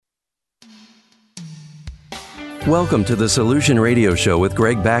Welcome to the Solution Radio Show with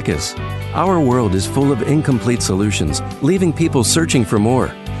Greg Backus. Our world is full of incomplete solutions, leaving people searching for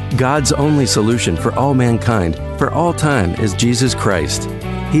more. God's only solution for all mankind, for all time, is Jesus Christ.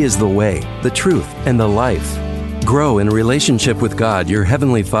 He is the way, the truth, and the life. Grow in relationship with God, your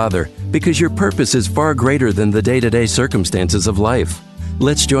Heavenly Father, because your purpose is far greater than the day-to-day circumstances of life.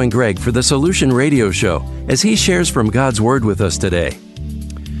 Let's join Greg for the Solution Radio Show as he shares from God's Word with us today.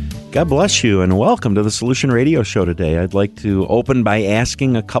 God bless you, and welcome to the Solution Radio Show today. I'd like to open by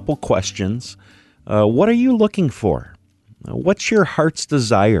asking a couple questions. What are you looking for? What's your heart's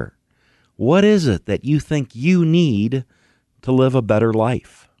desire? What is it that you think you need to live a better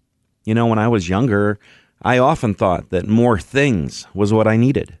life? You know, when I was younger, I often thought that more things was what I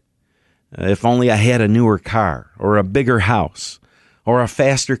needed. If only I had a newer car, or a bigger house, or a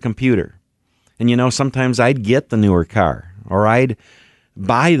faster computer. And you know, sometimes I'd get the newer car, or I'd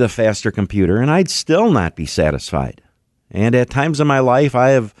buy the faster computer, and I'd still not be satisfied. And at times in my life, I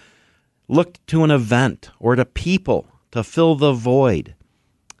have looked to an event or to people to fill the void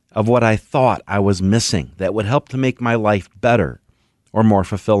of what I thought I was missing that would help to make my life better or more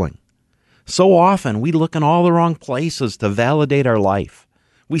fulfilling. So often, we look in all the wrong places to validate our life.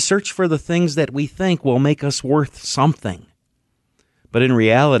 We search for the things that we think will make us worth something. But in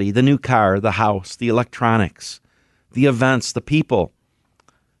reality, the new car, the house, the electronics, the events, the people,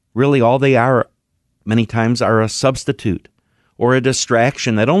 really, all they are, many times, are a substitute or a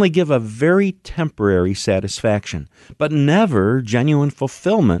distraction that only give a very temporary satisfaction, but never genuine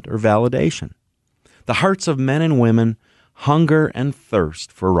fulfillment or validation. The hearts of men and women hunger and thirst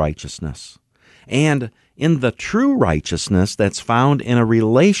for righteousness, and in the true righteousness that's found in a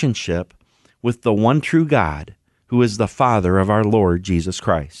relationship with the one true God, who is the Father of our Lord Jesus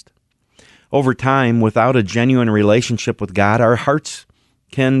Christ. Over time, without a genuine relationship with God, our hearts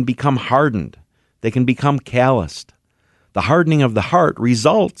can become hardened. They can become calloused. The hardening of the heart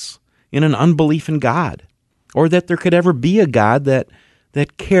results in an unbelief in God, or that there could ever be a God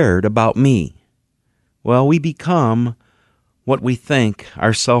that cared about me. Well, we become what we think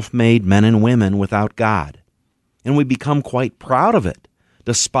are self-made men and women without God, and we become quite proud of it,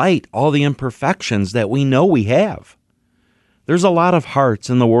 despite all the imperfections that we know we have. There's a lot of hearts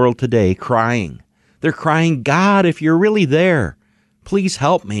in the world today crying. They're crying, God, if you're really there, please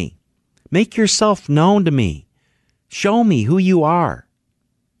help me. Make yourself known to me. Show me who you are.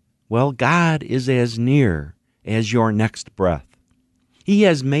 Well, God is as near as your next breath. He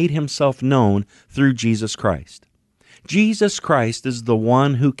has made himself known through Jesus Christ. Jesus Christ is the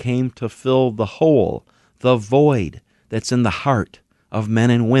one who came to fill the hole, the void that's in the heart of men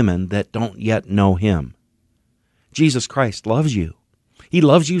and women that don't yet know him. Jesus Christ loves you. He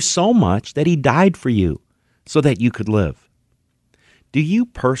loves you so much that he died for you so that you could live. Do you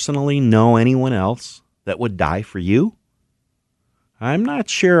personally know anyone else that would die for you? I'm not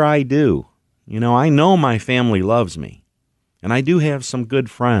sure I do. You know, I know my family loves me, and I do have some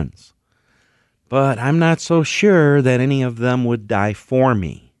good friends. But I'm not so sure that any of them would die for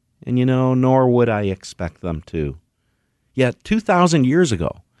me, and you know, nor would I expect them to. Yet 2,000 years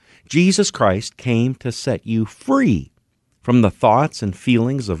ago, Jesus Christ came to set you free from the thoughts and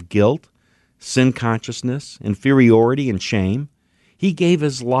feelings of guilt, sin consciousness, inferiority, and shame. He gave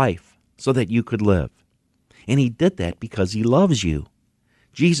his life so that you could live. And he did that because he loves you.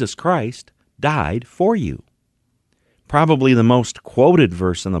 Jesus Christ died for you. Probably the most quoted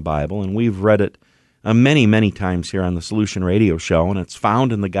verse in the Bible, and we've read it many, many times here on the Solution Radio Show, and it's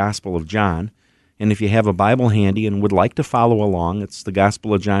found in the Gospel of John. And if you have a Bible handy and would like to follow along, it's the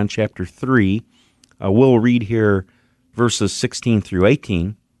Gospel of John chapter 3. We'll read here verses 16 through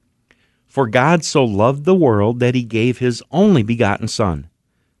 18. For God so loved the world that he gave his only begotten Son,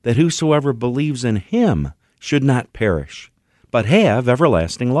 that whosoever believes in him should not perish, but have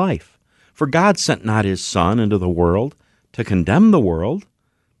everlasting life. For God sent not his Son into the world to condemn the world,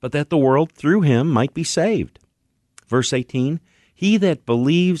 but that the world through him might be saved. Verse 18, he that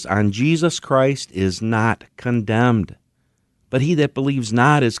believes on Jesus Christ is not condemned, but he that believes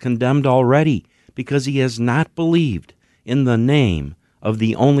not is condemned already, because he has not believed in the name of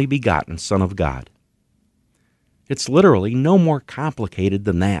the only begotten Son of God. It's literally no more complicated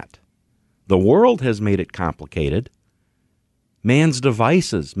than that. The world has made it complicated. Man's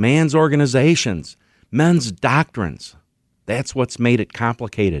devices, man's organizations, men's doctrines, that's what's made it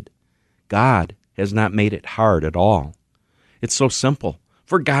complicated. God has not made it hard at all. It's so simple.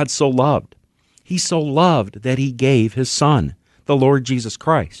 For God so loved. He so loved that he gave his Son, the Lord Jesus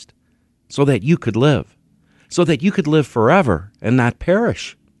Christ, so that you could live. So that you could live forever and not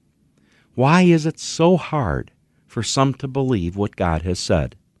perish. Why is it so hard for some to believe what God has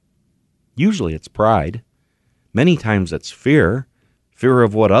said? Usually it's pride. Many times it's fear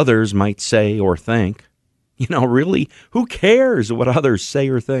of what others might say or think. Really, who cares what others say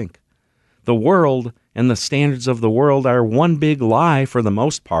or think? The world and the standards of the world are one big lie for the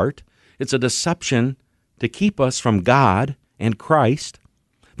most part. It's a deception to keep us from God and Christ.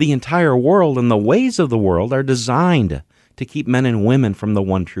 The entire world and the ways of the world are designed to keep men and women from the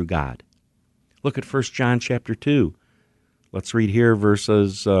one true God. Look at 1 John chapter 2. Let's read here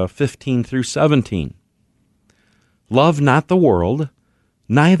verses 15 through 17. Love not the world,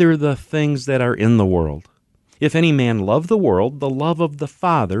 neither the things that are in the world. If any man love the world, the love of the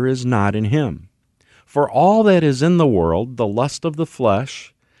Father is not in him. For all that is in the world, the lust of the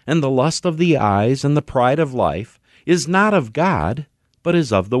flesh, and the lust of the eyes, and the pride of life, is not of God, but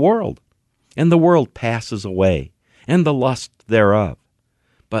is of the world. And the world passes away, and the lust thereof.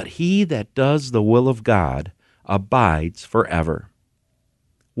 But he that does the will of God abides forever.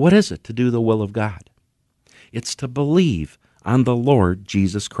 What is it to do the will of God? It's to believe on the Lord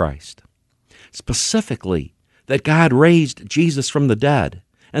Jesus Christ. Specifically, that God raised Jesus from the dead,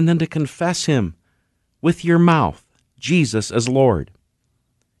 and then to confess him with your mouth, Jesus as Lord.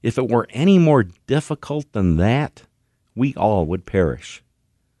 If it were any more difficult than that, we all would perish.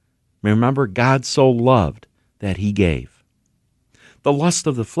 Remember, God so loved that he gave. The lust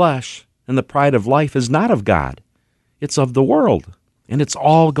of the flesh and the pride of life is not of God. It's of the world, and it's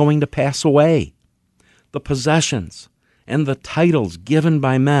all going to pass away. The possessions and the titles given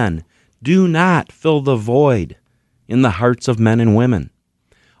by men do not fill the void in the hearts of men and women.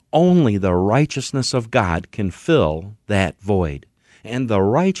 Only the righteousness of God can fill that void. And the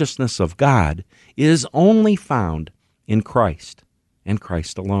righteousness of God is only found in Christ and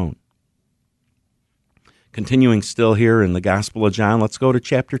Christ alone. Continuing still here in the Gospel of John, let's go to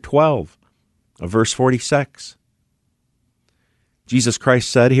chapter 12, verse 46. Jesus Christ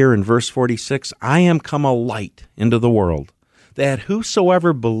said here in verse 46, I am come a light into the world, that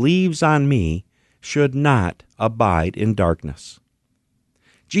whosoever believes on me should not abide in darkness.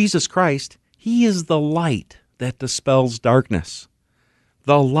 Jesus Christ, he is the light that dispels darkness.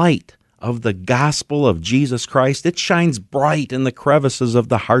 The light of the gospel of Jesus Christ, it shines bright in the crevices of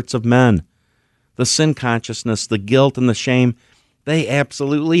the hearts of men. The sin consciousness, the guilt, and the shame, they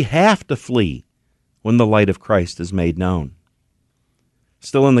absolutely have to flee when the light of Christ is made known.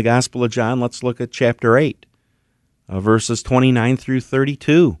 Still in the Gospel of John, let's look at chapter 8, verses 29 through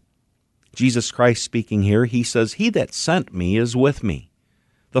 32. Jesus Christ speaking here, he says, He that sent me is with me.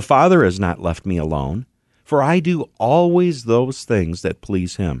 The Father has not left me alone, for I do always those things that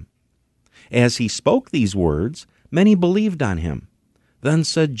please him. As he spoke these words, many believed on him. Then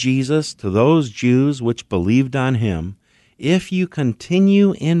said Jesus to those Jews which believed on him, If you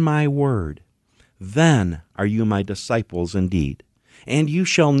continue in my word, then are you my disciples indeed, and you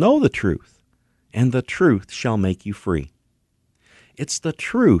shall know the truth, and the truth shall make you free. It's the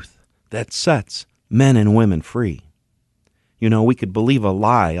truth that sets men and women free. We could believe a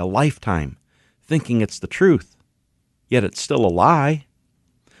lie a lifetime, thinking it's the truth, yet it's still a lie.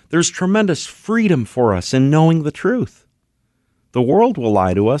 There's tremendous freedom for us in knowing the truth. The world will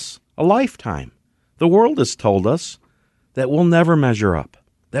lie to us a lifetime. The world has told us that we'll never measure up,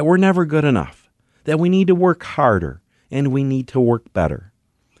 that we're never good enough, that we need to work harder, and we need to work better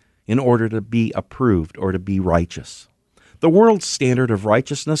in order to be approved or to be righteous. The world's standard of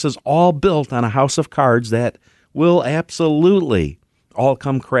righteousness is all built on a house of cards that will absolutely all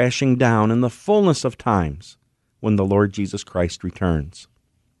come crashing down in the fullness of times when the Lord Jesus Christ returns.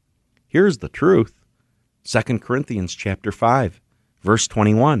 Here's the truth. 2 Corinthians chapter 5, verse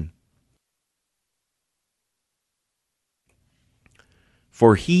 21.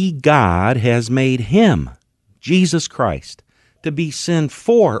 For he, God, has made him, Jesus Christ, to be sin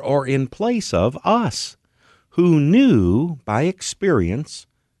for or in place of us, who knew by experience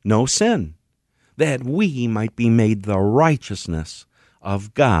no sin, that we might be made the righteousness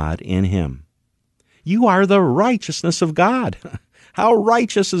of God in him. You are the righteousness of God. How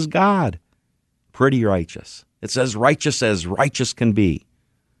righteous is God? Pretty righteous. It's as righteous can be.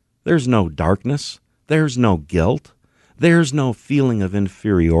 There's no darkness. There's no guilt. There's no feeling of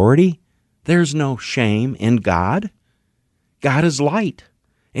inferiority. There's no shame in God. God is light,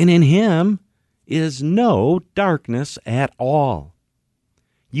 and in him is no darkness at all.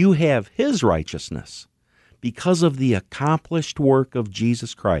 You have his righteousness because of the accomplished work of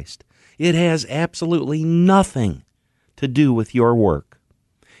Jesus Christ. It has absolutely nothing to do with your work.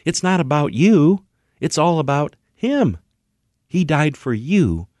 It's not about you. It's all about him. He died for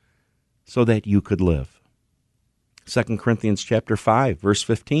you so that you could live. 2 Corinthians chapter 5, verse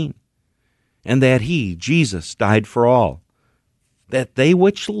 15. And that he, Jesus, died for all, that they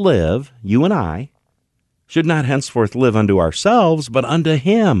which live, you and I, should not henceforth live unto ourselves, but unto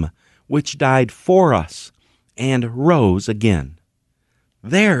him which died for us and rose again.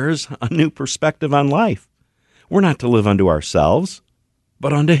 There's a new perspective on life. We're not to live unto ourselves,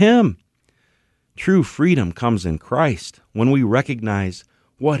 but unto him. True freedom comes in Christ when we recognize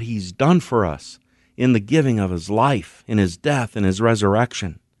what he's done for us in the giving of his life, in his death, and his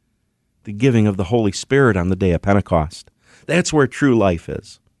resurrection, the giving of the Holy Spirit on the day of Pentecost. That's where true life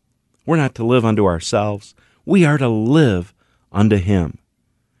is. We're not to live unto ourselves. We are to live unto him.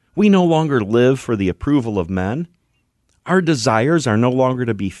 We no longer live for the approval of men. Our desires are no longer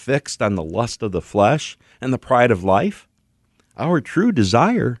to be fixed on the lust of the flesh and the pride of life. Our true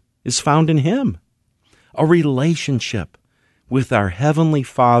desire is found in him, a relationship with our Heavenly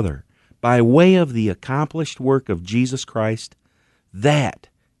Father by way of the accomplished work of Jesus Christ. That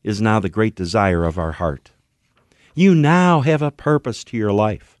is now the great desire of our heart. You now have a purpose to your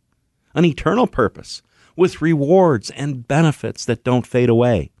life, an eternal purpose with rewards and benefits that don't fade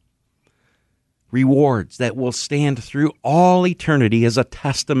away. Rewards that will stand through all eternity as a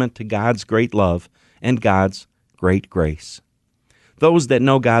testament to God's great love and God's great grace. Those that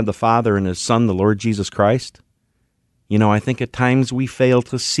know God the Father and his Son, the Lord Jesus Christ, I think at times we fail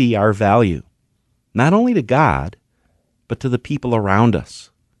to see our value, not only to God, but to the people around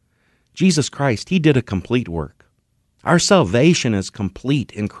us. Jesus Christ, he did a complete work. Our salvation is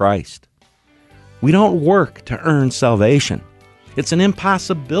complete in Christ. We don't work to earn salvation. It's an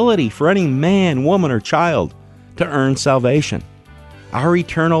impossibility for any man, woman, or child to earn salvation. Our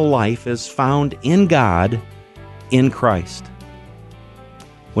eternal life is found in God, in Christ.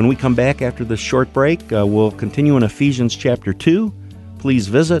 When we come back after this short break, we'll continue in Ephesians chapter 2. Please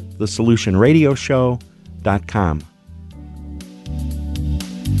visit thesolutionradioshow.com.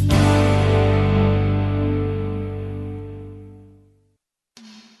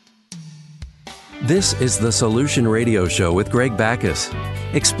 This is the Solution Radio Show with Greg Backus,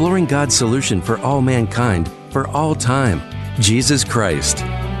 exploring God's solution for all mankind, for all time, Jesus Christ.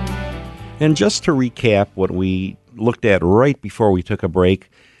 And just to recap what we looked at right before we took a break,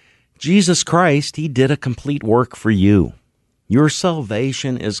 Jesus Christ, he did a complete work for you. Your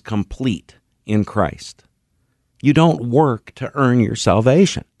salvation is complete in Christ. You don't work to earn your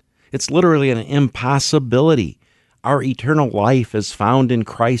salvation. It's literally an impossibility. Our eternal life is found in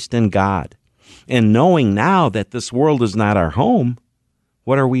Christ and God. And knowing now that this world is not our home,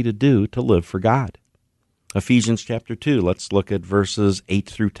 what are we to do to live for God? Ephesians chapter 2, let's look at verses 8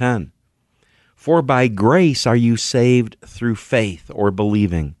 through 10. For by grace are you saved through faith or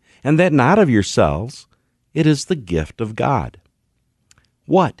believing, and that not of yourselves, it is the gift of God.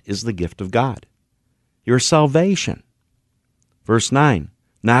 What is the gift of God? Your salvation. Verse 9,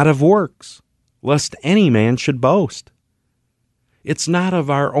 not of works, lest any man should boast. It's not of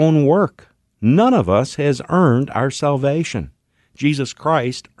our own work. None of us has earned our salvation. Jesus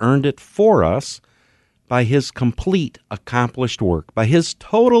Christ earned it for us by his complete accomplished work, by his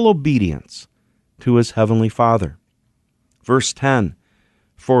total obedience to his heavenly Father. Verse 10,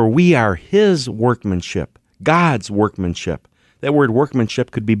 for we are his workmanship, God's workmanship. That word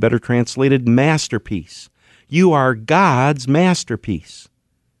workmanship could be better translated masterpiece. You are God's masterpiece,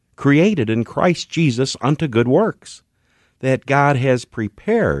 created in Christ Jesus unto good works, that God has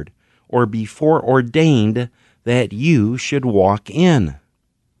prepared or before ordained that you should walk in.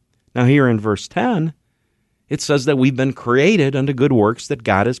 Now here in verse 10, it says that we've been created unto good works that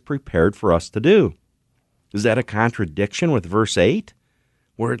God has prepared for us to do. Is that a contradiction with verse 8,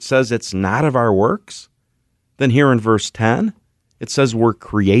 where it says it's not of our works? Then here in verse 10, it says we're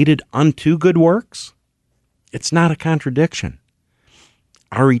created unto good works. It's not a contradiction.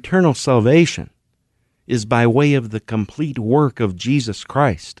 Our eternal salvation is by way of the complete work of Jesus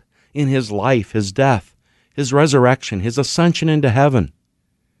Christ in his life, his death, his resurrection, his ascension into heaven,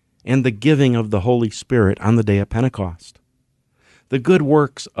 and the giving of the Holy Spirit on the day of Pentecost. The good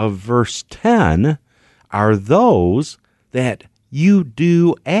works of verse 10 are those that you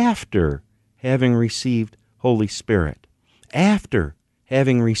do after having received Holy Spirit, after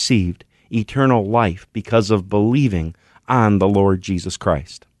having received eternal life because of believing on the Lord Jesus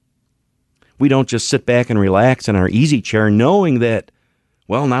Christ. We don't just sit back and relax in our easy chair knowing that,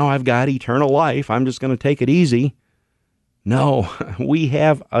 well, now I've got eternal life, I'm just going to take it easy. No, we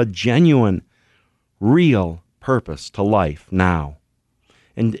have a genuine, real purpose to life now.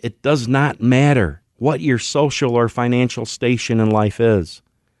 And it does not matter what your social or financial station in life is.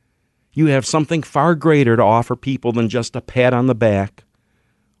 You have something far greater to offer people than just a pat on the back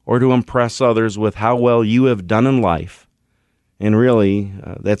or to impress others with how well you have done in life. And really,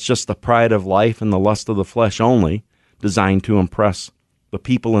 that's just the pride of life and the lust of the flesh only, designed to impress the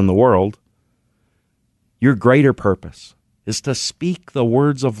people in the world. Your greater purpose is to speak the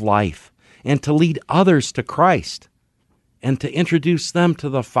words of life and to lead others to Christ and to introduce them to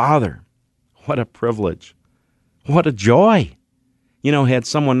the Father. What a privilege. What a joy. Had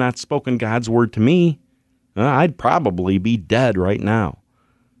someone not spoken God's word to me, I'd probably be dead right now.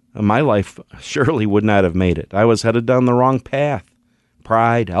 My life surely would not have made it. I was headed down the wrong path.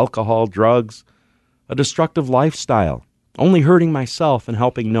 Pride, alcohol, drugs, a destructive lifestyle, only hurting myself and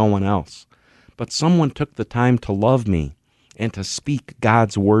helping no one else. But someone took the time to love me and to speak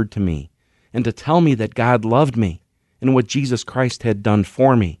God's word to me and to tell me that God loved me and what Jesus Christ had done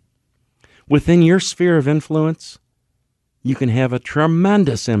for me. Within your sphere of influence, you can have a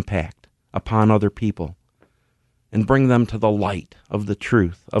tremendous impact upon other people and bring them to the light of the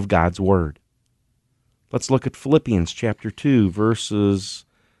truth of God's word. Let's look at Philippians chapter 2, verses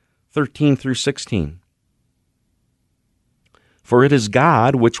 13 through 16. For it is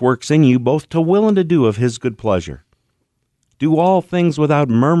God which works in you both to will and to do of his good pleasure. Do all things without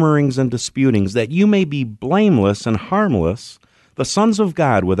murmurings and disputings, that you may be blameless and harmless, the sons of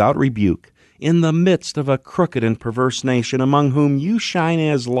God without rebuke, in the midst of a crooked and perverse nation, among whom you shine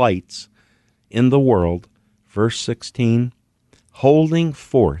as lights in the world. Verse 16, holding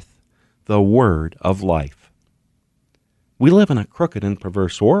forth the word of life. We live in a crooked and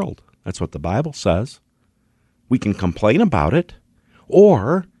perverse world. That's what the Bible says. We can complain about it,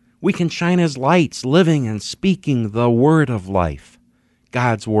 or we can shine as lights, living and speaking the word of life,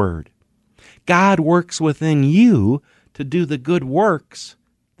 God's word. God works within you to do the good works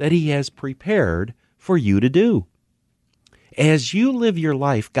that he has prepared for you to do. As you live your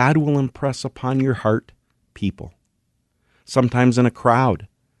life, God will impress upon your heart people. Sometimes in a crowd,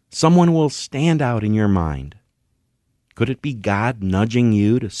 someone will stand out in your mind. Could it be God nudging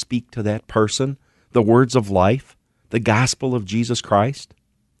you to speak to that person the words of life, the gospel of Jesus Christ?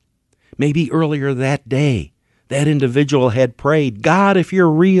 Maybe earlier that day, that individual had prayed, God, if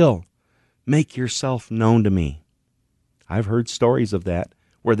you're real, make yourself known to me. I've heard stories of that,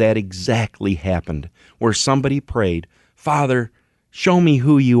 where that exactly happened, where somebody prayed, Father, show me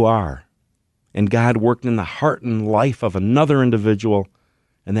who you are. And God worked in the heart and life of another individual,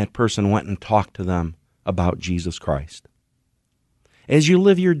 and that person went and talked to them about Jesus Christ. As you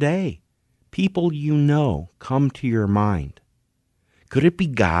live your day, people you know come to your mind. Could it be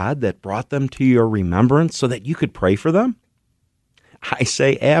God that brought them to your remembrance so that you could pray for them? I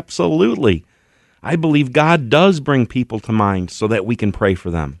say absolutely. I believe God does bring people to mind so that we can pray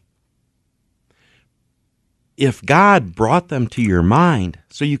for them. If God brought them to your mind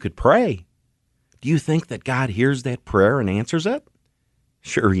so you could pray, do you think that God hears that prayer and answers it?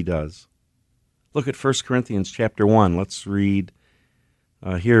 Sure he does. Look at 1 Corinthians chapter 1. Let's read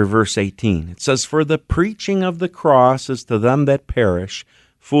here verse 18. It says, For the preaching of the cross is to them that perish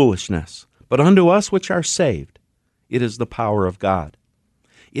foolishness, but unto us which are saved it is the power of God.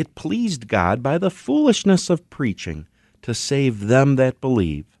 It pleased God by the foolishness of preaching to save them that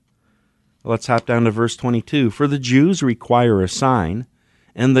believe. Let's hop down to verse 22. For the Jews require a sign,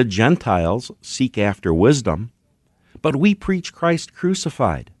 and the Gentiles seek after wisdom. But we preach Christ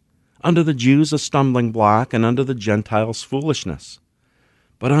crucified, unto the Jews a stumbling block, and unto the Gentiles foolishness.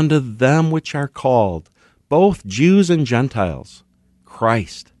 But unto them which are called, both Jews and Gentiles,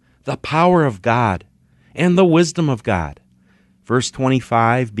 Christ, the power of God, and the wisdom of God. Verse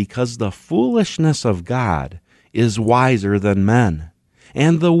 25, because the foolishness of God is wiser than men,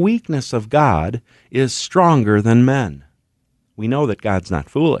 and the weakness of God is stronger than men. We know that God's not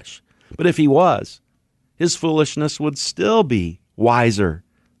foolish, but if he was, his foolishness would still be wiser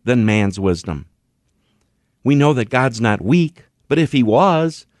than man's wisdom. We know that God's not weak, but if he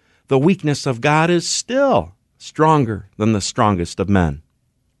was, the weakness of God is still stronger than the strongest of men.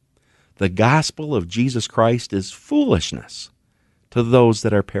 The gospel of Jesus Christ is foolishness to those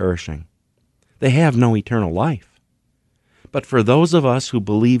that are perishing. They have no eternal life. But for those of us who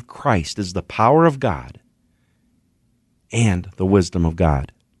believe Christ is the power of God and the wisdom of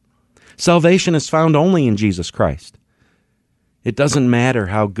God, salvation is found only in Jesus Christ. It doesn't matter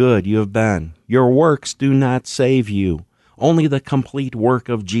how good you have been. Your works do not save you. Only the complete work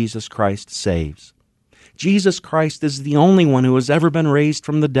of Jesus Christ saves. Jesus Christ is the only one who has ever been raised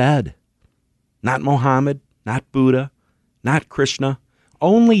from the dead. Not Mohammed, not Buddha, not Krishna.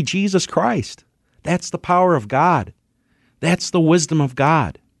 Only Jesus Christ. That's the power of God. That's the wisdom of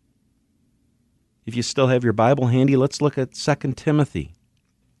God. If you still have your Bible handy, let's look at 2 Timothy.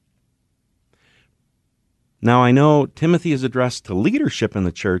 Now, I know Timothy is addressed to leadership in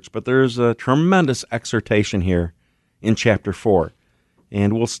the church, but there's a tremendous exhortation here in chapter 4,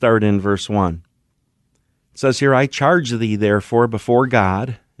 and we'll start in verse 1. It says here, I charge thee therefore before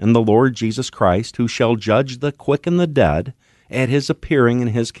God and the Lord Jesus Christ, who shall judge the quick and the dead at his appearing in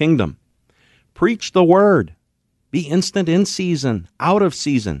his kingdom. Preach the word. Be instant in season, out of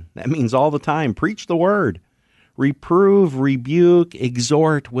season. That means all the time. Preach the word. Reprove, rebuke,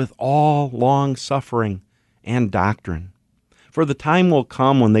 exhort with all long-suffering and doctrine. For the time will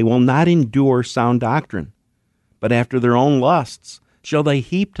come when they will not endure sound doctrine, but after their own lusts shall they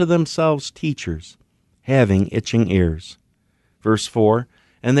heap to themselves teachers, having itching ears. Verse 4,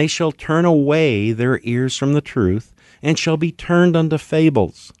 and they shall turn away their ears from the truth, and shall be turned unto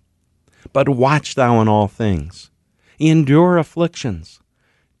fables. But watch thou in all things. Endure afflictions.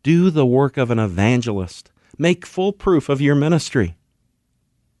 Do the work of an evangelist. Make full proof of your ministry.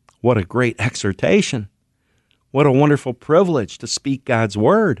 What a great exhortation. What a wonderful privilege to speak God's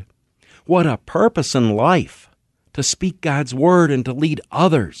word. What a purpose in life to speak God's word and to lead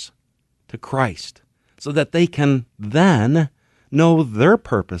others to Christ so that they can then know their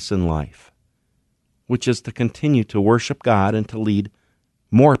purpose in life, which is to continue to worship God and to lead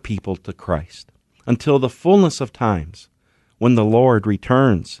more people to Christ until the fullness of times when the Lord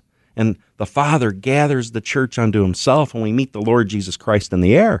returns and the Father gathers the church unto himself and we meet the Lord Jesus Christ in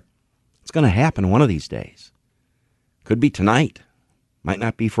the air. It's going to happen one of these days. Could be tonight. Might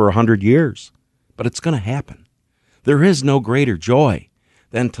not be for 100 years, but it's going to happen. There is no greater joy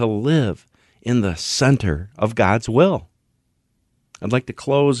than to live in the center of God's will. I'd like to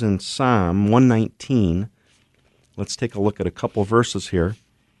close in Psalm 119. Let's take a look at a couple verses here.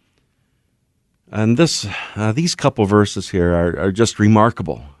 And these couple verses here are just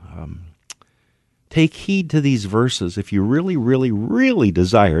remarkable. Take heed to these verses if you really, really, really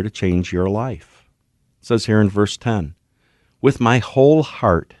desire to change your life. It says here in verse 10, with my whole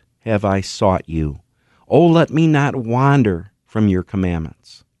heart have I sought you. Oh, let me not wander from your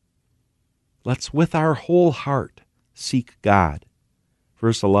commandments. Let's with our whole heart seek God.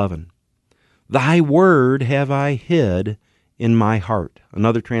 Verse 11, thy word have I hid in my heart.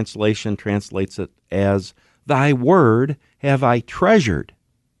 Another translation translates it as, thy word have I treasured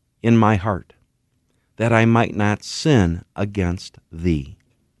in my heart, that I might not sin against thee.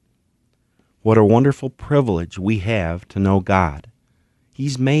 What a wonderful privilege we have to know God.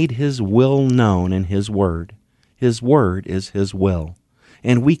 He's made his will known in his word. His word is his will.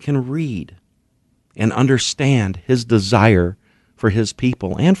 And we can read and understand his desire for his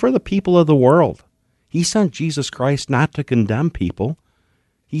people and for the people of the world. He sent Jesus Christ not to condemn people.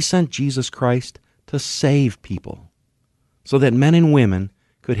 He sent Jesus Christ to save people so that men and women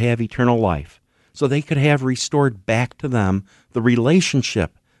could have eternal life, so they could have restored back to them the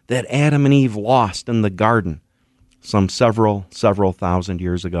relationship that Adam and Eve lost in the garden some several thousand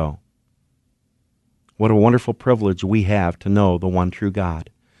years ago. What a wonderful privilege we have to know the one true God,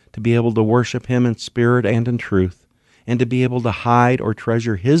 to be able to worship him in spirit and in truth, and to be able to hide or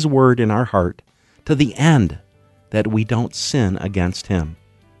treasure his word in our heart to the end that we don't sin against him.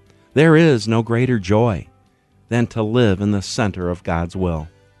 There is no greater joy than to live in the center of God's will.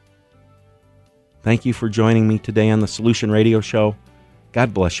 Thank you for joining me today on the Solution Radio Show.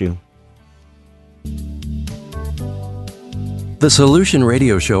 God bless you. The Solution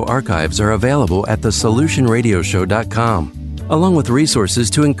Radio Show archives are available at thesolutionradioshow.com, along with resources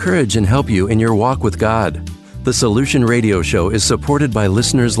to encourage and help you in your walk with God. The Solution Radio Show is supported by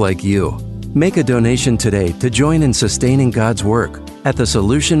listeners like you. Make a donation today to join in sustaining God's work at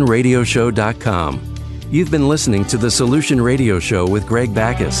thesolutionradioshow.com. You've been listening to The Solution Radio Show with Greg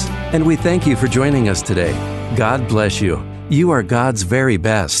Backus, and we thank you for joining us today. God bless you. You are God's very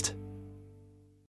best.